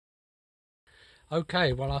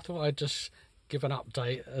Okay, well I thought I'd just give an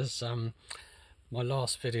update as my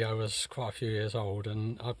last video was quite a few years old,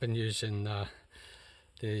 and I've been using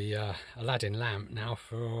the Aladdin lamp now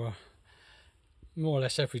for more or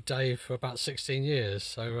less every day for about 16 years,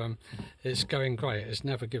 so it's going great. It's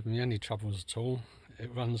never given me any troubles at all.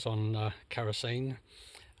 It runs on kerosene,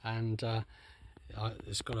 and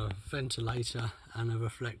it's got a ventilator and a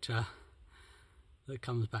reflector that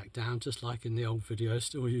comes back down just like in the old video,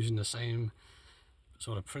 still using the same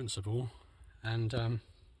sort of principle. And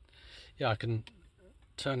yeah, I can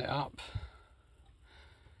turn it up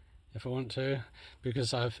if I want to,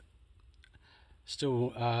 because I've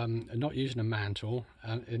still not using a mantle,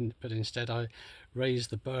 but instead I raise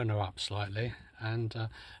the burner up slightly, and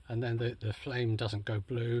then the flame doesn't go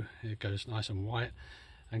blue, it goes nice and white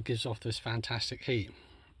and gives off this fantastic heat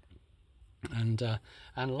and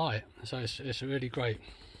light. So it's really great.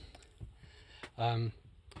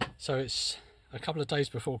 So it's a couple of days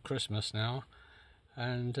before Christmas now,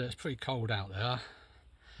 and it's pretty cold out there,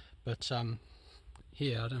 but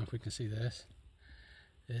here, I don't know if we can see this,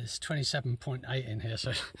 it's 27.8 in here,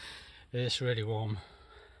 so it's really warm.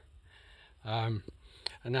 And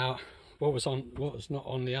now what was not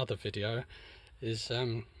on the other video is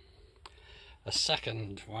a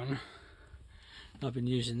second one. I've been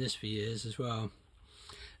using this for years as well.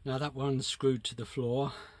 Now that one's screwed to the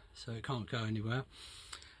floor, so it can't go anywhere,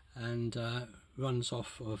 and runs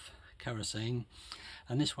off of kerosene,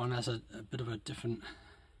 and this one has a bit of a different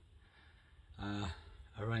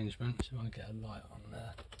arrangement. So I want to get a light on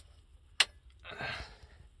there.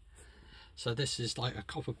 So this is like a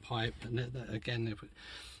copper pipe, and again they've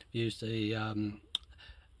used an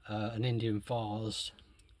Indian vase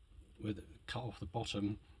with cut off the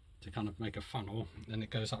bottom to kind of make a funnel, then it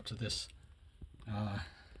goes up to this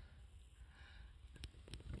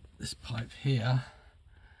this pipe here,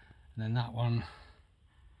 and then that one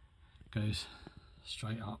goes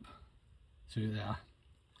straight up through there.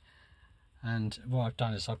 And what I've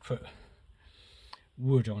done is I've put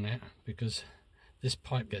wood on it, because this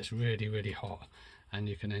pipe gets really hot and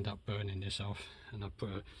you can end up burning yourself, and I've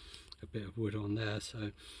put a bit of wood on there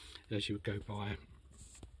so as you go by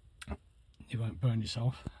you won't burn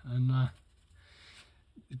yourself. And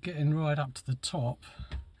getting right up to the top,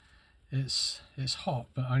 it's hot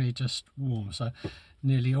but only just warm, so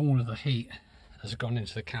nearly all of the heat has gone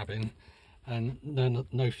into the cabin and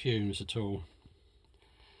no fumes at all,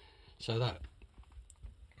 so that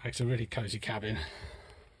makes a really cozy cabin.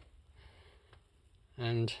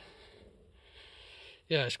 And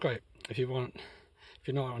yeah, it's great if you're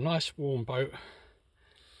not a nice warm boat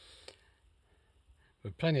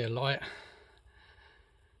with plenty of light.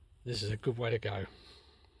 This is a good way to go.